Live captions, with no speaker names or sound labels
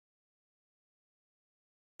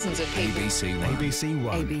ABC One. ABC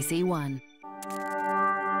One. ABC One.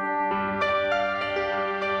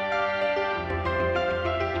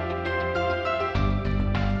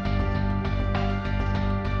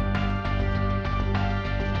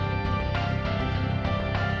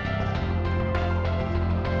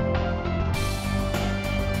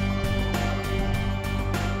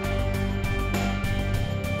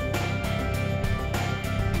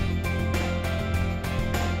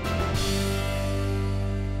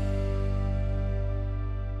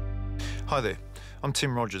 Hi there, I'm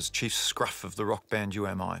Tim Rogers, Chief Scruff of the rock band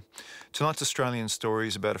UMI. Tonight's Australian story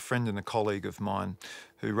is about a friend and a colleague of mine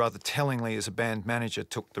who rather tellingly as a band manager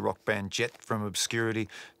took the rock band Jet from obscurity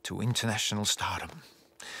to international stardom.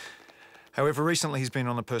 However, recently he's been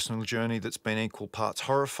on a personal journey that's been equal parts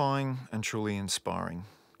horrifying and truly inspiring.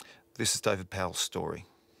 This is David Powell's story.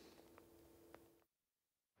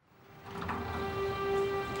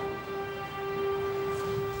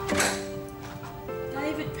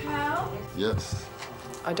 David Powell? Yes.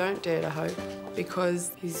 I don't dare to hope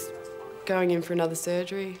because he's going in for another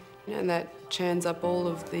surgery and that churns up all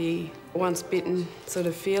of the once bitten sort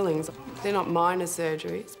of feelings. They're not minor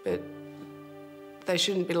surgeries, but they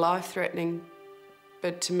shouldn't be life-threatening,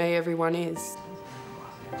 but to me everyone is.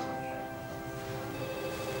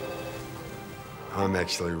 I'm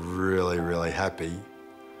actually really, really happy,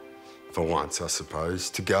 for once I suppose,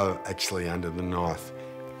 to go actually under the knife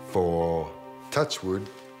for, touch wood,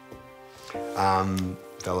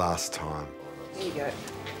 the last time. There you go.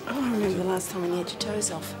 Oh, I remember the last time when you had your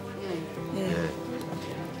toes off. Yeah.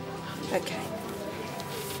 Okay.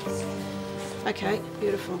 Okay,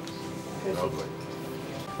 beautiful. Perfect. Lovely.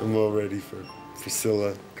 I'm all ready for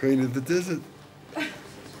Priscilla, Queen of the Desert.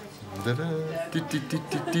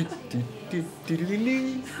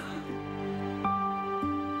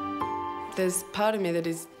 There's part of me that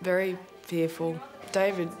is very fearful.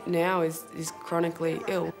 David now is chronically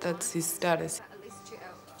ill. That's his status.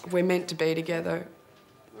 We're meant to be together,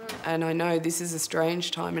 and I know this is a strange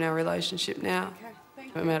time in our relationship now.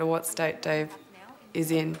 No matter what state Dave is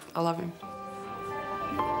in, I love him.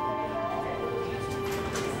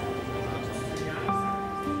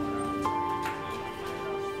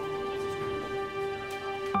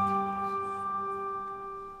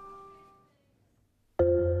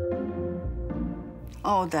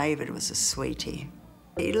 Oh, David was a sweetie.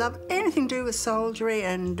 He loved anything to do with soldiery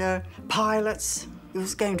and pilots. He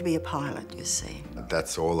was going to be a pilot, you see.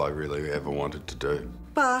 That's all I really ever wanted to do.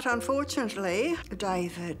 But unfortunately,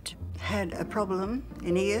 David had a problem,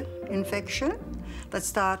 an ear infection that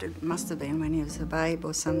started, must have been when he was a babe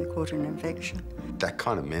or something, caught an infection. That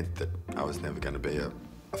kind of meant that I was never going to be a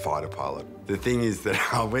fighter pilot. The thing is that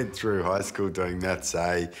I went through high school doing maths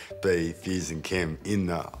A, B, Phys and Chem in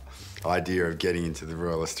the idea of getting into the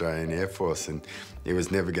Royal Australian Air Force, and it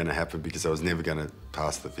was never going to happen because I was never going to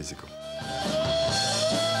pass the physical.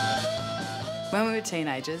 When we were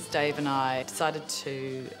teenagers, Dave and I decided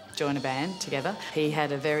to join a band together. He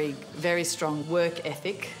had a very, very strong work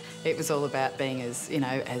ethic. It was all about being as, you know,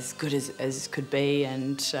 as good as could be,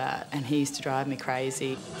 and he used to drive me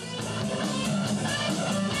crazy.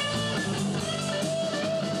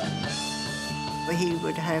 He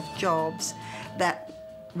would have jobs that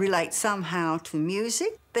relate somehow to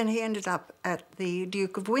music. Then he ended up at the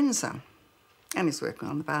Duke of Windsor, and he's working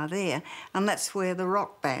on the bar there, and that's where the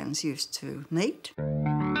rock bands used to meet.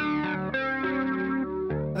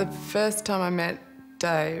 The first time I met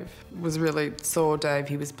Dave was really saw Dave.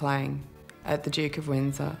 He was playing at the Duke of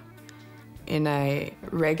Windsor in a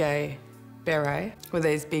reggae beret with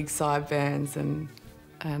these big sideburns and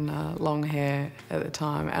long hair at the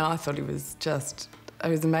time, and I thought he was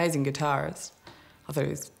an amazing guitarist. I thought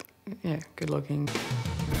he was, yeah, good looking.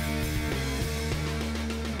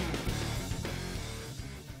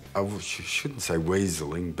 I shouldn't say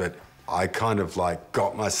weaseling, but I kind of like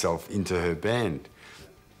got myself into her band.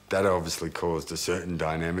 That obviously caused a certain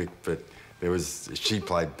dynamic, but she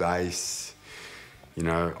played bass. You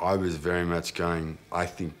know, I was very much going, I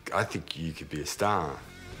think you could be a star.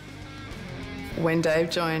 When Dave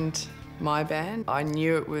joined my band, I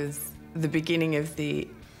knew it was the beginning of the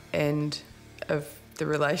end of the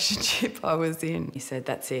relationship I was in. He said,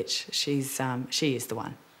 "That's it. She is the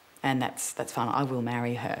one, and that's fine. I will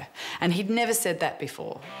marry her." And he'd never said that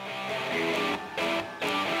before.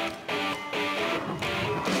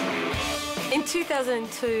 In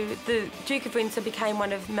 2002, the Duke of Windsor became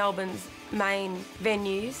one of Melbourne's main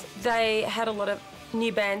venues. They had a lot of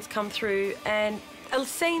new bands come through, and a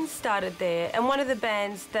scene started there, and one of the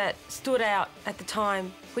bands that stood out at the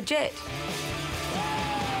time were Jet.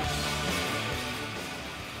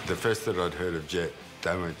 The first that I'd heard of Jet,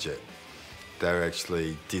 they weren't Jet. they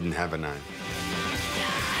actually didn't have a name.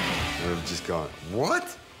 They were just going,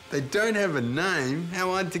 what? They don't have a name?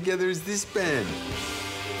 How hard together is this band?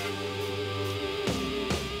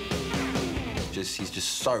 He's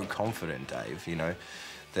just so confident, Dave, you know,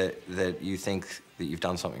 that you think that you've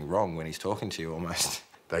done something wrong when he's talking to you almost.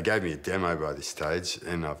 They gave me a demo by this stage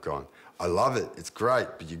and I've gone, I love it, it's great,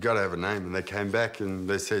 but you've got to have a name. And they came back and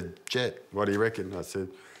they said, Jet, what do you reckon? I said,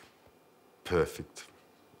 perfect,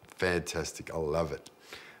 fantastic, I love it.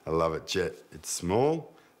 I love it, Jet. It's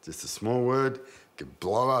small, just a small word, it can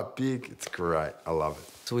blow up big, it's great, I love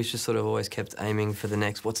it. So we just sort of always kept aiming for the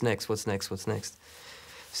next, what's next, what's next, what's next.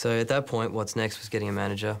 So at that point, what's next was getting a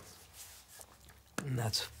manager. And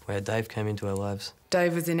that's where Dave came into our lives.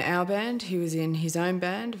 Dave was in our band, he was in his own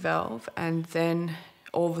band, Valve, and then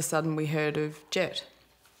all of a sudden we heard of Jet.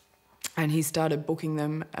 And he started booking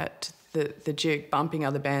them at the Duke, bumping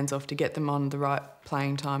other bands off to get them on the right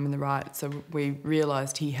playing time and the right, so we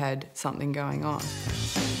realised he had something going on.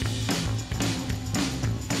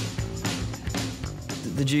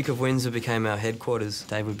 The Duke of Windsor became our headquarters.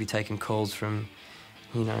 Dave would be taking calls from,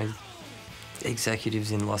 you know,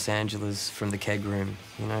 executives in Los Angeles from the keg room,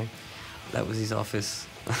 you know. That was his office.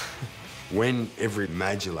 When every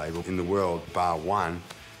major label in the world, bar one,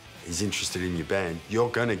 is interested in your band, you're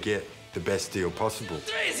going to get the best deal possible.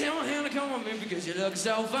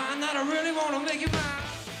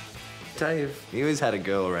 Dave, he always had a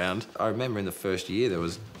girl around. I remember in the first year there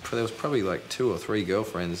was probably like 2 or 3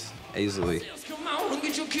 girlfriends easily.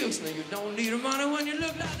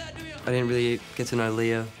 I didn't really get to know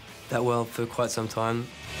Leah that well for quite some time.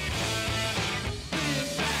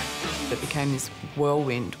 It became this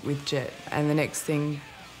whirlwind with Jet, and the next thing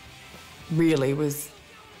really was,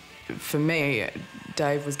 for me,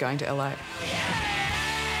 Dave was going to LA.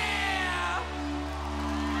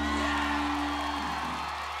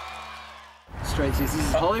 Straight to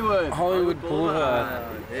Hollywood Boulevard.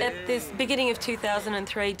 At this beginning of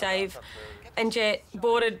 2003, Dave and Jet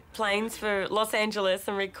boarded planes for Los Angeles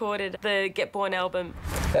and recorded the Get Born album.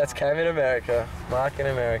 That's Cam in America, Mark in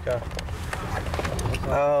America.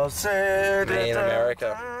 Me in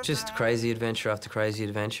America. Just crazy adventure after crazy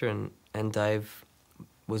adventure, and Dave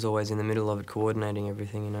was always in the middle of it, coordinating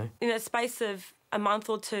everything, you know. In a space of a month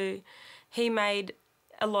or two, he made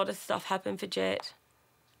a lot of stuff happen for Jet.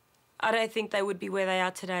 I don't think they would be where they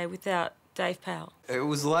are today without Dave Powell. It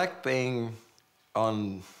was like being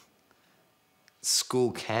on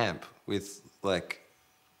school camp with a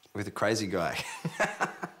crazy guy.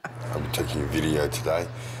 I'll be taking a video today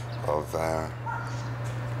of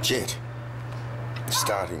Jet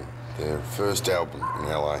starting their first album in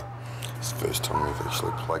LA. It's the first time we've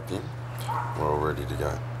actually plugged in. We're all ready to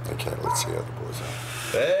go. Okay, let's see how the boys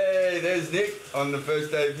are. Hey, there's Nick on the first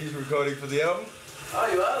day of his recording for the album.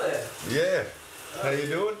 Oh, you are there? Yeah. How you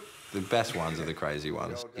doing? The best ones are the crazy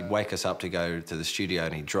ones. He'd wake us up to go to the studio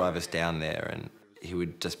and he'd drive us down there, and he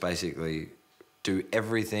would just basically do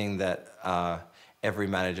everything that every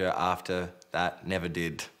manager after that never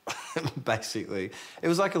did. Basically, it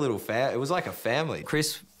was like it was like a family.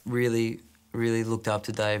 Chris really looked up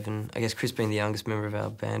to Dave, and I guess Chris being the youngest member of our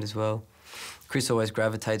band as well, Chris always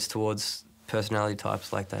gravitates towards personality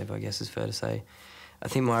types like Dave, I guess is fair to say. I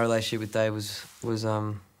think my relationship with Dave was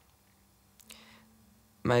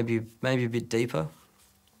maybe a bit deeper.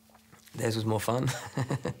 Theirs was more fun.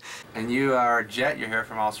 And you are Jet, you're here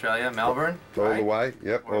from Australia, Melbourne. All the way,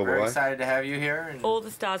 yep, all the way. We're very excited to have you here. And All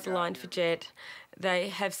the stars aligned for Jet. They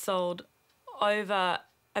have sold over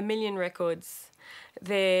 1 million records.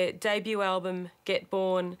 Their debut album, Get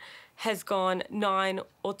Born, has gone 9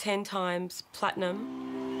 or 10 times platinum.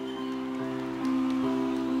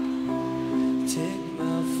 Take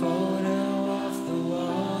my photo off the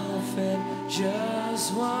wall if it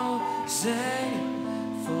just won't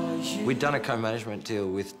sing for you. We'd done a co-management deal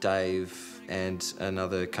with Dave and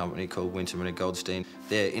another company called Winterman and Goldstein.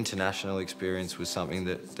 Their international experience was something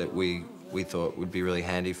that we thought would be really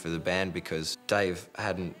handy for the band, because Dave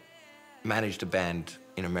hadn't managed a band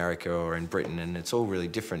in America or in Britain, and it's all really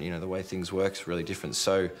different, you know, the way things work's really different.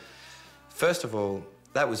 So, first of all,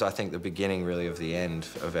 that was, I think, the beginning, really, of the end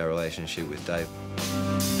of our relationship with Dave.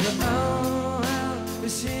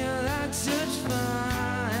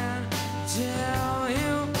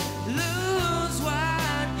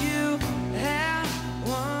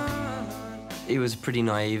 It was pretty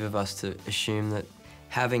naive of us to assume that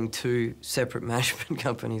having 2 separate management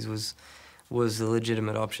companies was a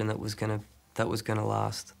legitimate option that was gonna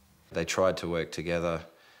last. They tried to work together,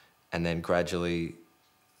 and then gradually,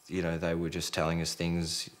 you know, they were just telling us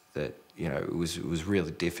things that, you know, it was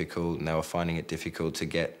really difficult, and they were finding it difficult to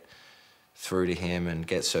get through to him and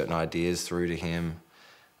get certain ideas through to him,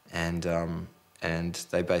 and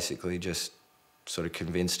they basically just sort of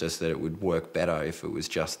convinced us that it would work better if it was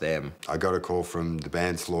just them. I got a call from the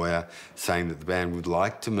band's lawyer saying that the band would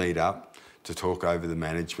like to meet up to talk over the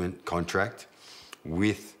management contract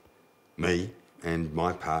with me and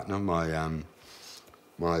my partner,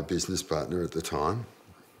 my business partner at the time.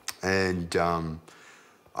 And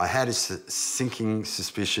I had a sinking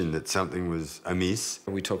suspicion that something was amiss.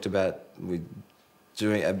 We talked about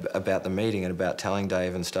about the meeting and about telling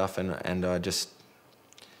Dave and stuff, and I just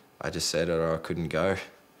said I couldn't go.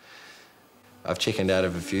 I've chickened out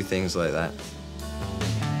of a few things like that.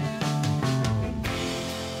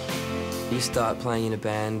 You start playing in a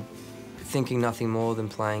band thinking nothing more than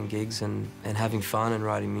playing gigs and having fun and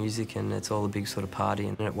writing music, and it's all a big sort of party.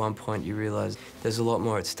 And at one point you realise there's a lot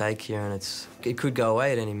more at stake here, and it could go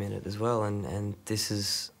away at any minute as well, and this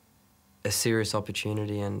is a serious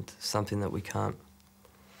opportunity and something that we can't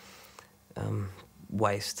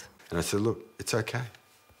waste. And I said, look, it's okay.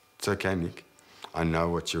 It's okay, Nick. I know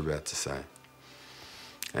what you're about to say.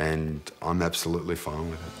 And I'm absolutely fine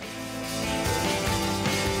with it.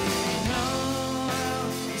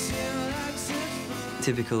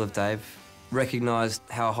 Typical of Dave. Recognised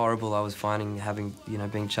how horrible I was finding having,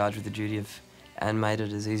 being charged with the duty of, and made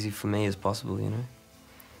it as easy for me as possible,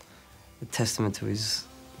 A testament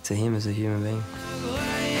to him as a human being.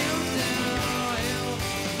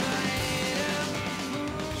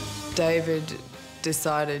 David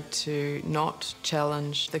decided to not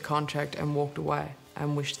challenge the contract and walked away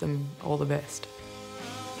and wished them all the best.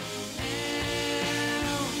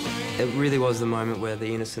 It really was the moment where the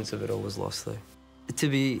innocence of it all was lost, though. To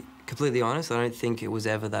be completely honest, I don't think it was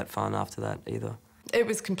ever that fun after that either. It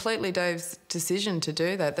was completely Dave's decision to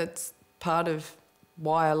do that. That's part of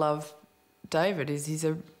why I love David, is he's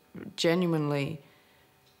a genuinely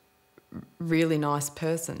really nice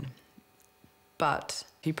person. But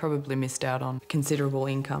he probably missed out on considerable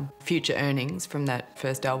income, future earnings from that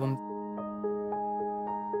first album.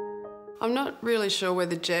 I'm not really sure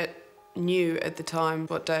whether Jet knew at the time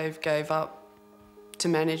what Dave gave up to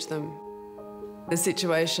manage them. The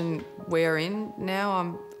situation we're in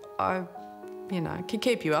now, I could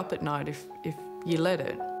keep you up at night if you let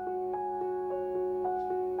it.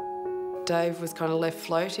 Dave was kind of left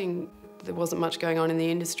floating. There wasn't much going on in the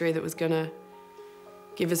industry that was going to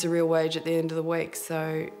give us a real wage at the end of the week,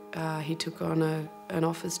 so he took on an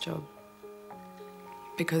office job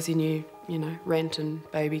because he knew, rent and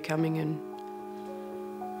baby coming, and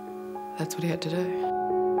that's what he had to do.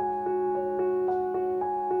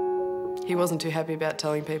 He wasn't too happy about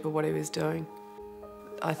telling people what he was doing.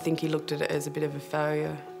 I think he looked at it as a bit of a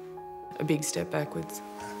failure, a big step backwards.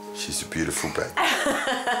 She's a beautiful babe.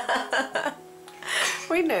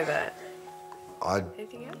 We know that. I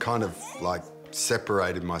kind of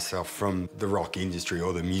separated myself from the rock industry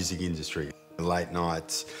or the music industry. Late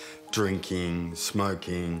nights, drinking,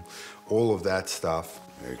 smoking, all of that stuff.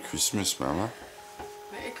 Merry Christmas, Mama.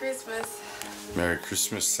 Merry Christmas. Merry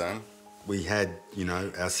Christmas, son. We had,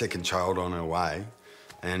 our second child on our way,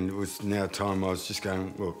 and it was now time I was just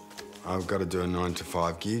going, look, I've got to do a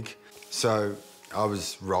 9-to-5 gig. So I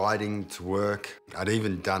was riding to work. I'd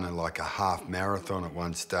even done a half marathon at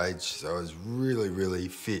one stage, so I was really, really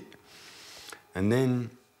fit. And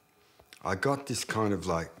then I got this kind of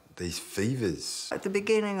these fevers. At the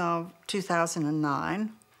beginning of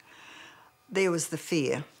 2009, there was the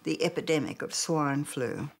fear, the epidemic of swine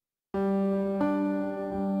flu.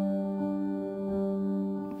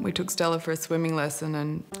 We took Stella for a swimming lesson,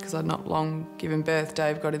 and because I'd not long given birth,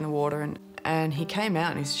 Dave got in the water and he came out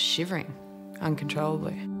and he was shivering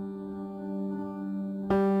uncontrollably.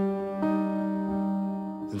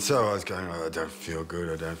 And so I was going, I don't feel good,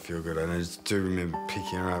 I don't feel good. And I just do remember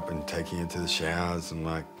picking her up and taking her to the showers and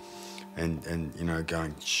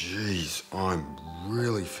going, geez, I'm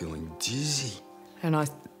really feeling dizzy. And I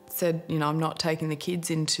said, I'm not taking the kids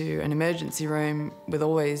into an emergency room with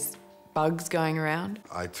always bugs going around.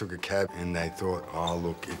 I took a cab and they thought, oh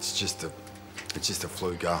look, it's just a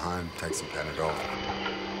flu, go home, take some Panadol.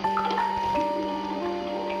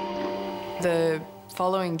 The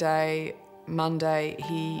following day, Monday,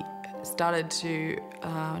 he started to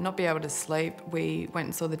not be able to sleep. We went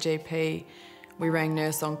and saw the GP. We rang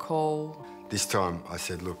nurse on call. This time I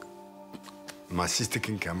said, look, my sister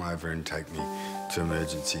can come over and take me to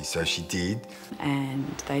emergency, so she did. And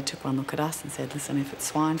they took one look at us and said, listen, if it's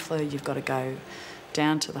swine flu, you've got to go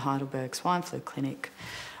down to the Heidelberg Swine Flu Clinic.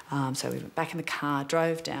 So we went back in the car,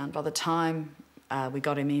 drove down. By the time we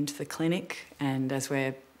got him into the clinic, and as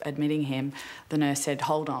we're admitting him, the nurse said,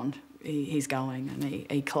 hold on, he's going, and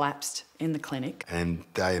he collapsed in the clinic. And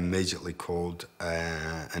they immediately called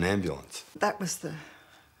an ambulance. That was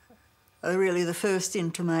really the first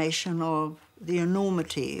intimation of the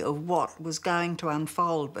enormity of what was going to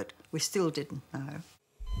unfold, but we still didn't know.